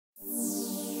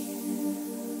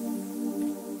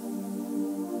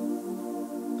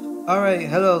Alright,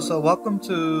 hello. So welcome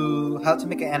to How to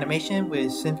Make an Animation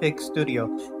with Synfig Studio.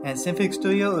 And Synfig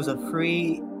Studio is a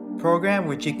free program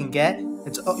which you can get.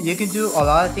 You can do a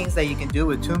lot of things that you can do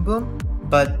with toonboom,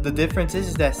 but the difference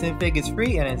is that Synfig is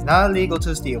free and it's not illegal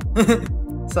to steal.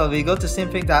 So we go to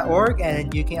synfig.org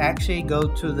and you can actually go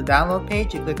to the download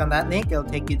page. You click on that link, it'll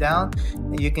take you down,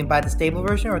 and you can buy the stable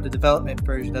version or the development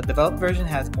version. The developed version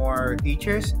has more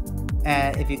features,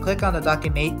 and if you click on the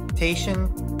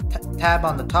documentation tab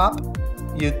on the top,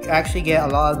 you actually get a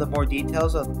lot of the more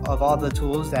details of all the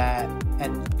tools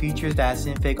and features that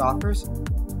Synfig offers.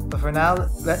 But for now,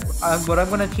 what I'm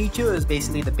going to teach you is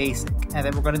basically the basic, and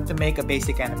then we're going to make a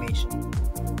basic animation.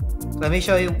 Let me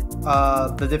show you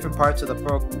the different parts of the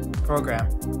program.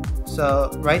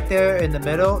 So right there in the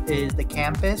middle is the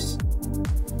canvas,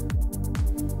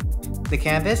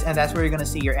 and that's where you're going to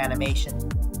see your animation.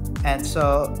 And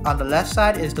so on the left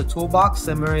side is the toolbox,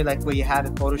 similarly like what you have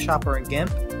in Photoshop or in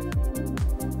GIMP.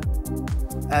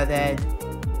 And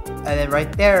then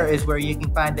right there is where you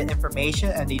can find the information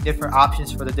and the different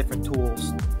options for the different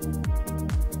tools.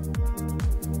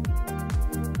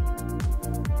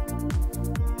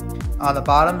 On the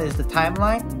bottom is the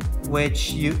timeline,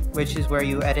 which is where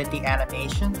you edit the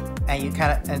animation,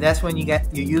 and that's when you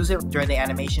use it during the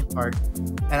animation part.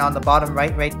 And on the bottom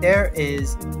right there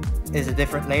is the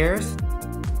different layers,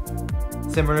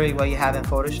 similarly what you have in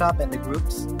Photoshop and the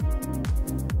groups.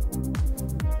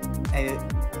 And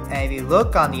if you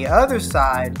look on the other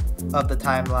side of the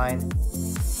timeline,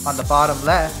 on the bottom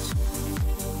left,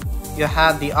 you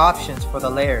have the options for the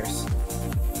layers.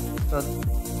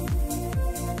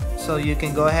 So you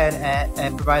can go ahead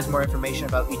and provide more information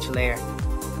about each layer.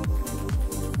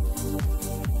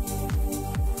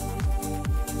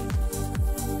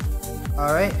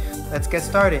 Alright, let's get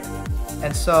started.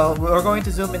 And so we're going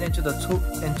to zoom in into the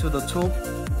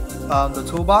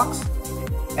toolbox.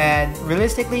 And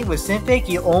realistically, with Synfig,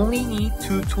 you only need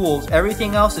two tools.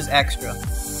 Everything else is extra.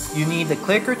 You need the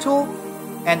clicker tool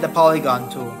and the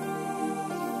Polygon tool.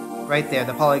 Right there,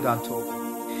 the Polygon tool.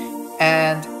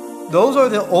 And those are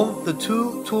the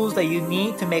two tools that you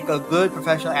need to make a good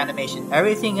professional animation.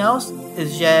 Everything else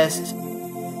is just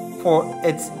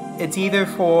it's either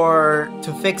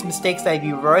to fix mistakes that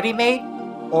you've already made,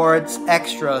 or it's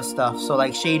extra stuff, so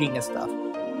like shading and stuff.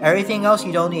 Everything else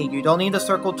you don't need. You don't need the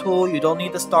circle tool, you don't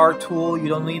need the star tool, you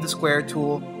don't need the square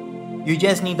tool. You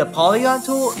just need the Polygon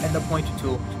tool and the pointer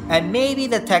tool, and maybe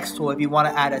the text tool if you want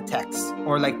to add a text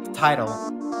or like the title.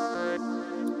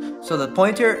 So the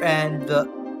pointer and the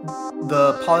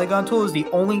Polygon tool is the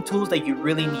only tools that you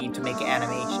really need to make an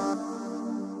animation.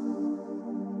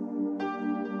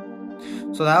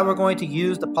 So now we're going to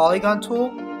use the Polygon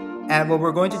tool, and what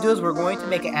we're going to do is we're going to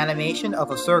make an animation of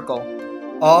a circle.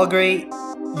 All great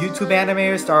YouTube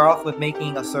animators start off with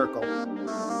making a circle.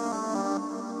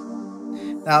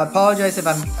 Now I apologize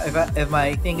if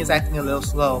my thing is acting a little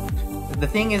slow. The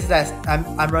thing is that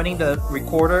I'm running the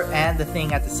recorder and the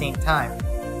thing at the same time.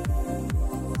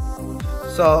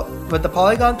 So with the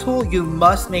Polygon tool, you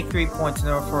must make 3 points in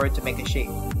order for it to make a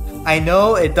shape. I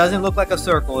know it doesn't look like a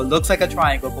circle, it looks like a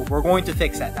triangle, but we're going to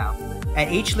fix that now. And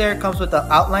each layer comes with the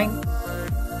outline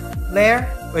layer,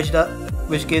 which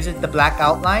gives it the black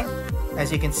outline,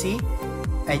 as you can see.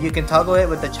 And you can toggle it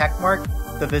with the check mark,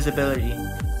 the visibility.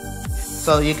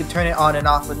 So you can turn it on and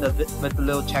off with the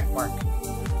little check mark.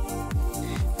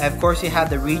 And of course you have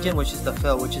the region, which is the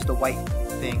fill, which is the white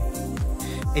thing.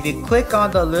 If you click on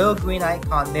the little green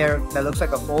icon there that looks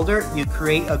like a folder, you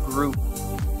create a group.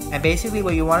 And basically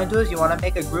what you want to do is you want to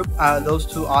make a group out of those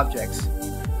two objects.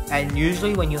 And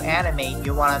usually when you animate,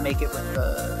 you want to make it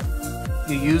with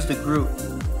you use the group.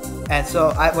 And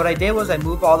so what I did was I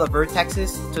moved all the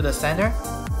vertexes to the center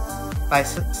by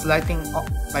selecting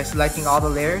all the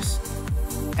layers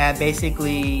and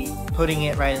basically putting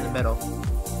it right in the middle.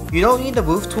 You don't need the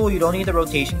move tool, you don't need the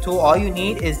rotation tool. All you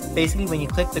need is basically when you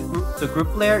click the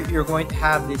group layer, you're going to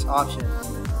have this option.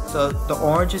 So the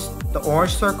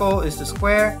orange circle is the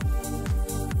square.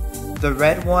 The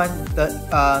red one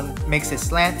makes it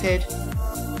slanted.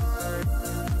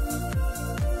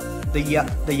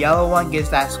 The yellow one gives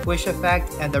that squish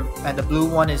effect, and the blue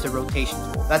one is the rotation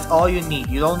tool. That's all you need.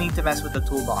 You don't need to mess with the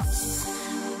toolbox.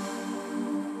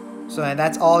 So and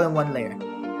that's all in one layer.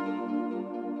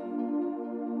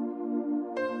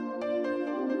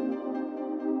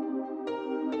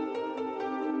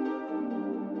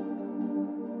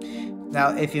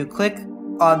 Now if you click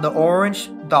on the orange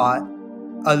dot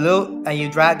and you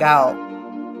drag out,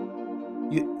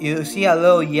 you see a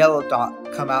little yellow dot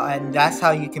come out, and that's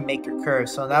how you can make your curve.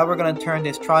 So now we're going to turn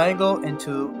this triangle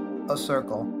into a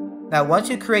circle. Now once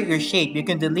you create your shape, you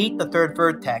can delete the third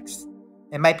vertex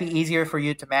It might be easier for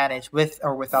you to manage with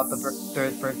or without the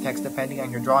third vertex depending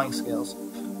on your drawing skills.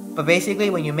 But basically,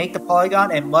 when you make the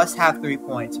polygon, it must have 3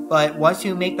 points. But once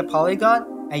you make the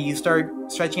polygon and you start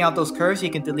stretching out those curves, you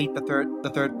can delete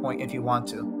the third point if you want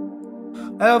to.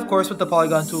 And of course, with the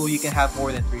polygon tool, you can have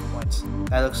more than 3 points.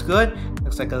 That looks good.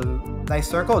 Looks like a nice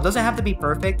circle. It doesn't have to be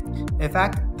perfect. In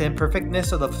fact, the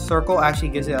imperfectness of the circle actually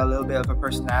gives it a little bit of a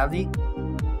personality.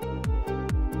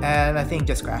 And I think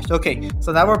just crashed. Okay,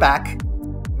 so now we're back.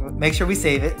 Make sure we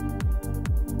save it.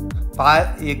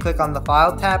 You click on the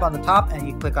File tab on the top and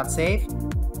you click on Save.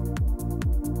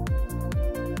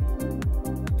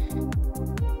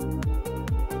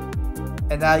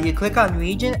 And now you click on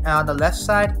Region, and on the left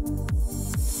side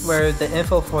where the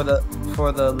info for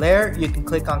the layer, you can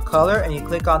click on Color and you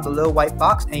click on the little white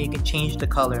box and you can change the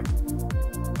color.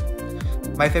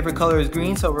 My favorite color is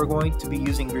green, so we're going to be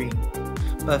using green.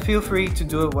 But feel free to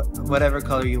do it whatever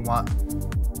color you want.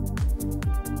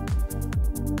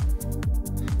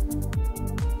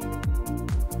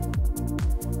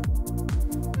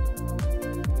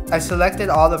 I selected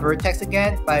all the vertex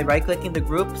again by right-clicking the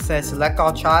group. It says select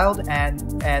all child, and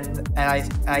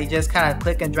I just kind of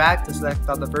click and drag to select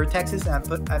all the vertexes,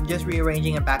 and I'm just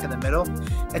rearranging it back in the middle.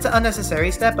 It's an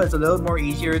unnecessary step, but it's a little more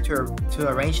easier to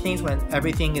arrange things when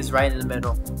everything is right in the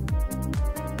middle,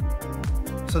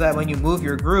 so that when you move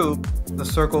your group, the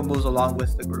circle moves along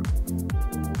with the group.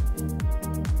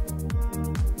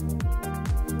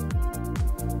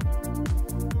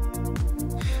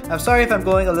 I'm sorry if I'm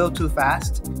going a little too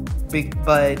fast,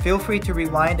 but feel free to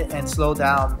rewind and slow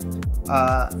down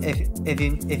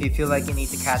if you feel like you need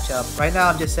to catch up. Right now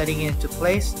I'm just setting it into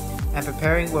place and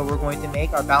preparing where we're going to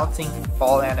make our bouncing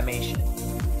ball animation.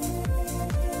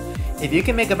 If you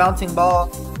can make a bouncing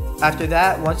ball, after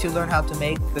that, once you learn how to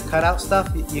make the cutout stuff,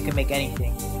 you can make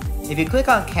anything. If you click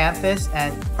on Canvas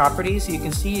and Properties, you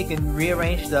can see you can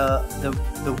rearrange the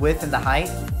width and the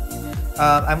height.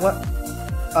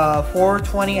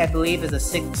 420 I believe is a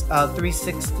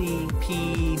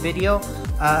 360p video.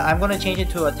 I'm going to change it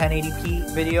to a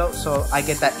 1080p video so I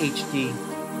get that HD.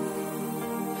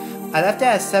 I left it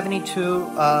at 72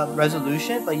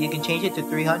 resolution, but you can change it to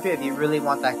 300 if you really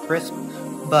want that crisp.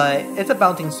 But it's a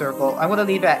bouncing circle. I'm going to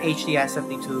leave it at HD at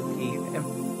 72p.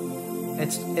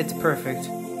 It's perfect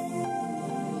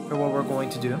for what we're going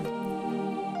to do.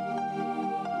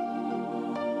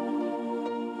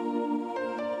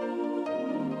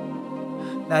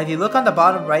 Now if you look on the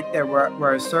bottom right there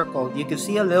where it's circled, you can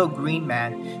see a little green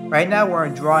man. Right now we're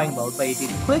in drawing mode, but if you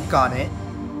click on it,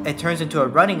 it turns into a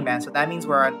running man, so that means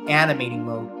we're in animating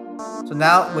mode. So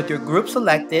now with your group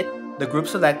selected,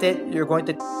 you're going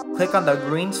to click on the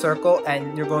green circle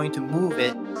and you're going to move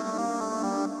it.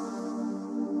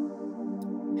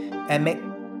 And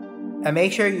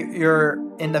make sure you're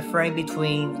in the frame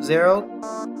between 0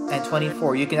 and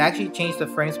 24. You can actually change the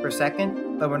frames per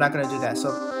second, but we're not going to do that.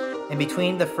 So in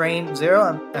between the frame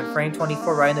 0 and frame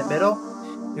 24, right in the middle,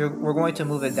 we're going to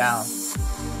move it down.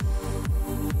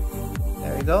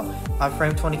 There we go. On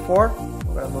frame 24,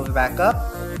 we're going to move it back up.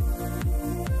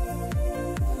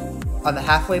 On the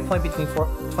halfway point between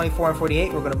 24 and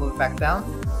 48, we're going to move it back down.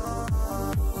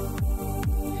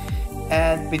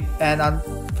 And on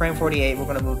frame 48, we're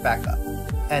going to move it back up.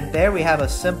 And there we have a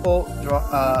simple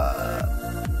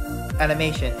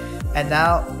animation. And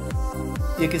now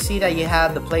you can see that you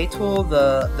have the play tool,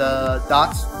 the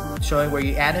dots showing where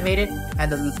you animated,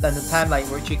 and the timeline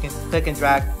which you can click and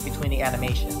drag between the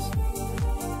animations.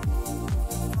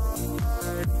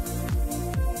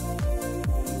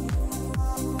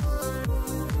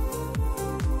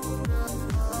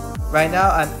 Right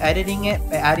now I'm editing it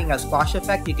by adding a squash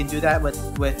effect. You can do that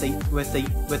with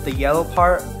the yellow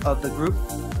part of the group.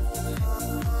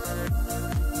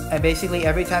 And basically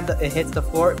every time that it hits the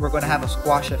floor, we're going to have a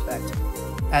squash effect.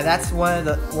 And that's one of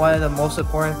the most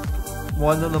important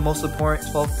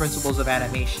 12 principles of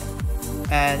animation.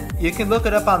 And you can look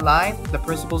it up online, the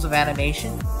principles of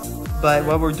animation. But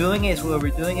what we're doing is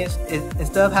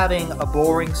instead of having a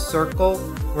boring circle,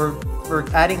 we're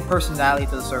adding personality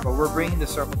to the circle. We're bringing the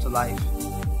circle to life.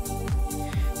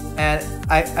 And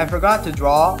I forgot to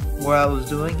draw what I was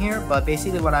doing here, but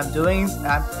basically what I'm doing is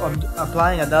I'm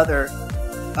applying another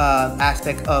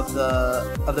aspect of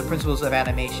the principles of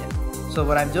animation. So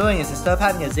what I'm doing is instead of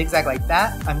having a zigzag like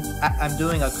that, I'm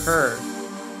doing a curve.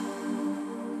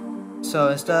 So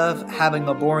instead of having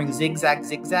a boring zigzag,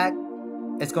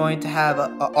 it's going to have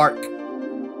an arc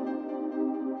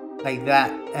like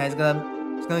that, and it's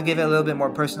gonna give it a little bit more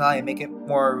personality and make it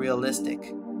more realistic.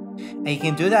 And you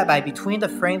can do that by between the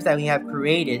frames that we have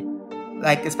created,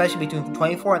 like especially between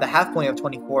 24 and the half point of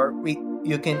 24.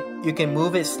 You can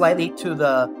move it slightly to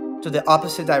the to the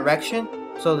opposite direction,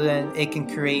 so then it can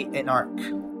create an arc.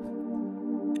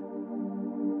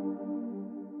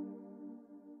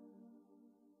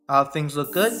 Things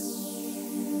look good.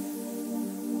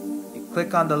 You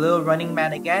click on the little running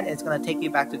man again, it's going to take you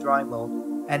back to drawing mode.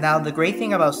 And now the great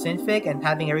thing about Synfig and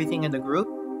having everything in the group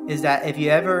is that if you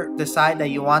ever decide that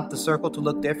you want the circle to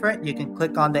look different, you can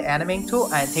click on the animating tool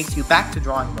and it takes you back to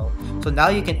drawing mode. So now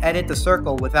you can edit the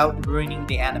circle without ruining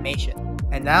the animation.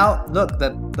 And now look,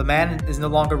 the man is no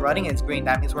longer running, it's green,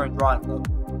 that means we're in drawing mode.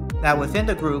 Now within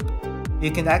the group,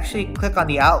 you can actually click on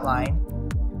the outline.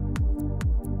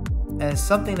 And it's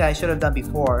something that I should have done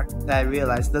before that I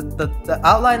realized. The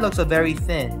outline looks very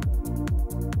thin.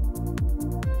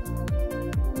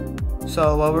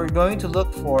 So what we're going to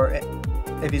look for,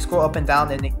 if you scroll up and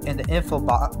down in the info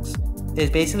box, is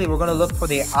basically we're going to look for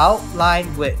the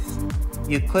outline width.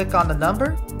 You click on the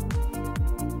number,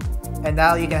 and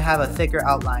now you can have a thicker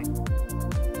outline.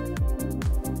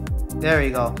 There you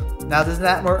go. Now doesn't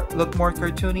that look more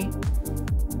cartoony?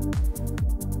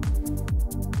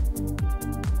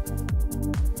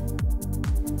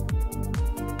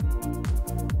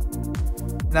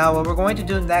 Now what we're going to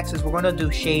do next is we're going to do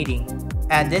shading.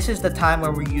 And this is the time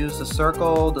where we use the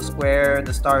circle, the square,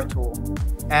 the star tool,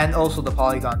 and also the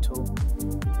polygon tool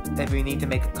if we need to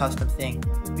make a custom thing.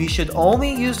 You should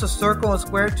only use the circle and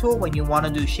square tool when you want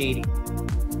to do shading.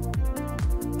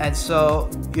 And so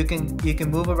you can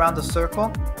move around the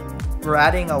circle. We're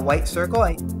adding a white circle,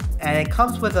 and it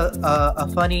comes with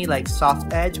a funny like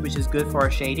soft edge, which is good for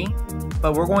our shading,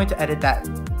 but we're going to edit that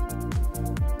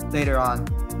later on.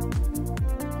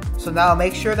 So now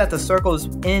make sure that the circle is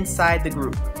inside the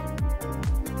group.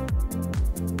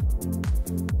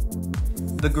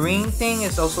 The green thing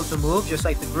is also to move just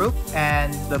like the group,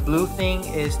 and the blue thing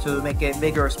is to make it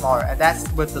bigger or smaller, and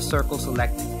that's with the circle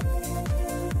selected.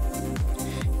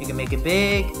 You can make it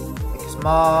big, make it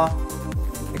small,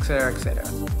 etc, etc.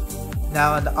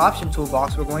 Now in the option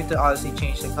toolbox, we're going to obviously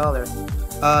change the color.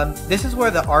 This is where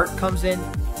the art comes in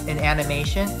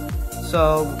animation.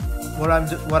 So what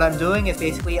I'm doing is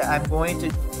basically I'm going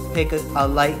to pick a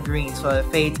light green so it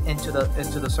fades into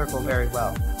the circle very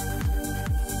well.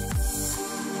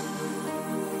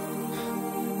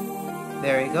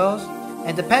 There it goes.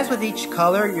 And depends with each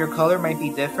color, your color might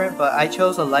be different, but I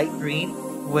chose a light green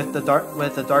with the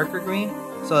darker green,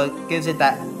 so it gives it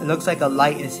that, it looks like a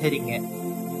light is hitting it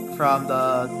from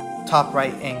the top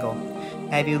right angle.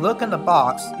 And if you look in the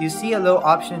box, you see a little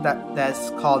option that's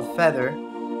called feather.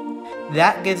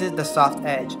 That gives it the soft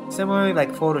edge, similarly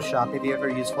like Photoshop, if you ever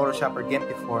used Photoshop or GIMP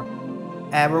before.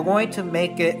 And we're going to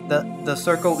make it the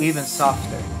circle even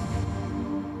softer.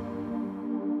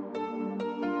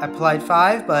 I applied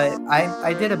 5, but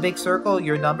I did a big circle.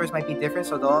 Your numbers might be different,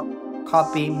 so don't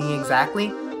copy me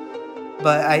exactly.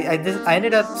 But I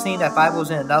ended up seeing that 5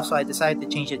 wasn't enough, so I decided to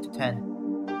change it to 10.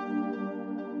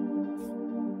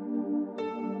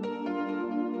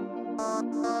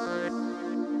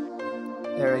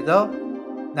 There we go.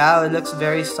 Now it looks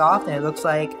very soft, and it looks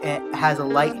like it has a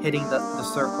light hitting the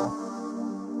circle.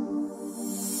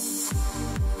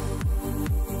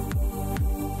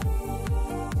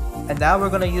 And now we're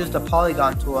going to use the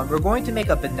polygon tool, and we're going to make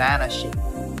a banana shape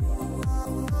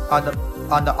on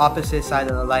the opposite side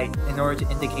of the light in order to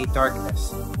indicate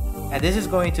darkness. And this is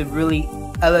going to really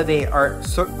elevate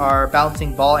our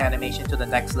bouncing ball animation to the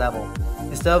next level.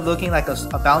 Instead of looking like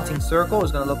a bouncing circle,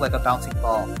 it's going to look like a bouncing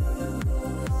ball.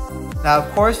 Now, of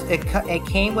course, it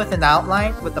came with an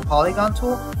outline with the polygon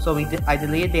tool, so I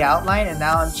deleted the outline, and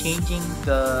now I'm changing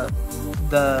the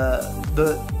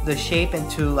shape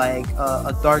into like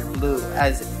a dark blue,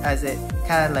 as it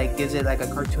kind of like gives it like a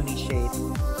cartoony shade.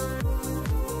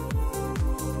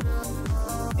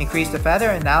 Increase the feather,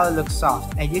 and now it looks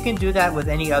soft. And you can do that with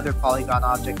any other polygon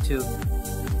object too.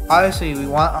 Obviously, we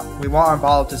want our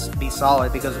ball to be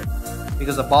solid because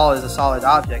the ball is a solid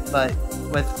object, but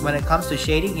when it comes to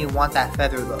shading, you want that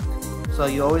feather look. So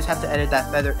you always have to edit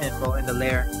that feather info in the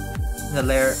layer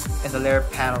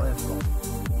panel info.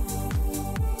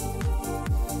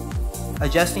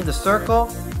 Adjusting the circle,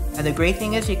 and the great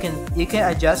thing is you can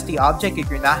adjust the object if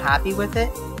you're not happy with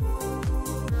it,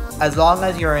 as long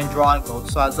as you're in drawing mode.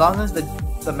 So as long as the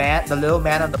little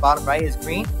man on the bottom right is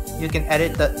green, you can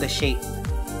edit the shape.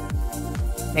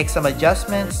 Make some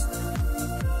adjustments.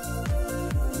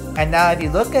 And now if you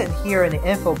look at here in the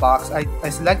info box, I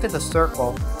selected the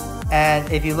circle, and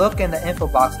if you look in the info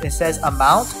box, it says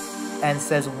amount and it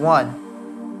says 1.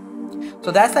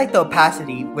 So that's like the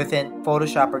opacity within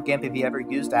Photoshop or GIMP if you ever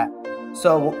use that.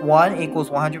 So 1 equals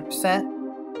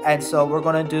 100%, and so we're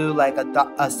going to do like a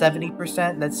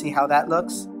 70%. Let's see how that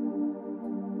looks.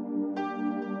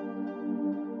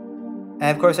 And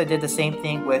of course I did the same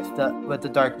thing with the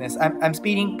darkness. I'm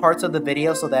speeding parts of the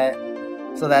video so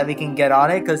that we can get on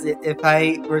it, because if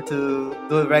I were to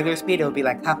do a regular speed, it would be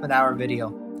like half an hour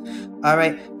video.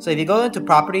 Alright, so if you go into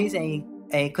properties and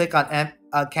you click on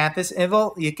canvas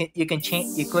info, you can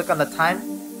change, you click on the time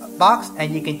box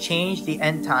and you can change the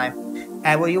end time.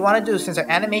 And what you want to do, since our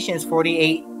animation is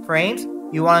 48 frames,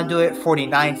 you want to do it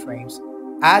 49 frames.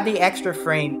 Add the extra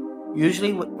frame.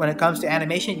 Usually when it comes to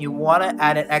animation, you want to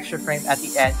add an extra frame at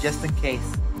the end just in case,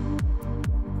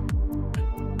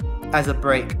 as a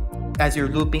break, as you're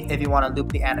looping, if you want to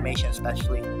loop the animation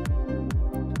especially.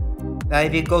 Now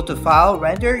if you go to File,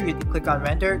 Render, you can click on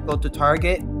Render, go to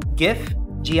Target, GIF,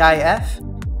 GIF,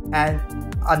 and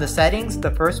on the settings,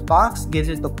 the first box gives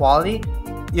you the quality.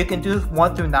 You can do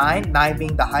 1 through 9, 9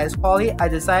 being the highest quality. I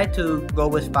decided to go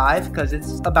with 5 because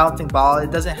it's a bouncing ball. It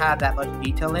doesn't have that much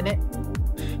detail in it.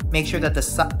 Make sure that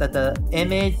the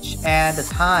image and the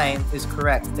time is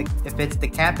correct. If it's the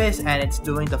campus and it's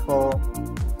doing the full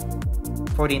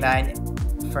 49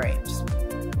 frames.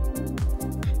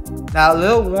 Now a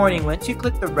little warning, once you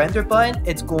click the render button,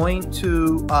 it's going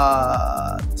to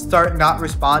start not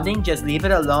responding. Just leave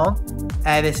it alone.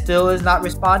 And if it still is not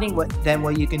responding, then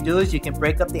what you can do is you can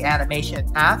break up the animation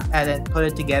in half and then put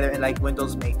it together in like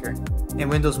Windows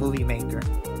Movie Maker.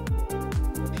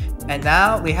 And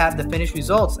now we have the finished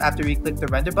results after we click the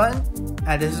render button,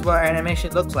 and this is what our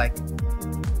animation looks like.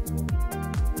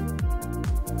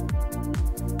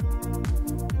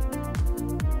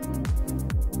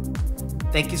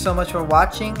 Thank you so much for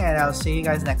watching, and I'll see you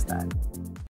guys next time.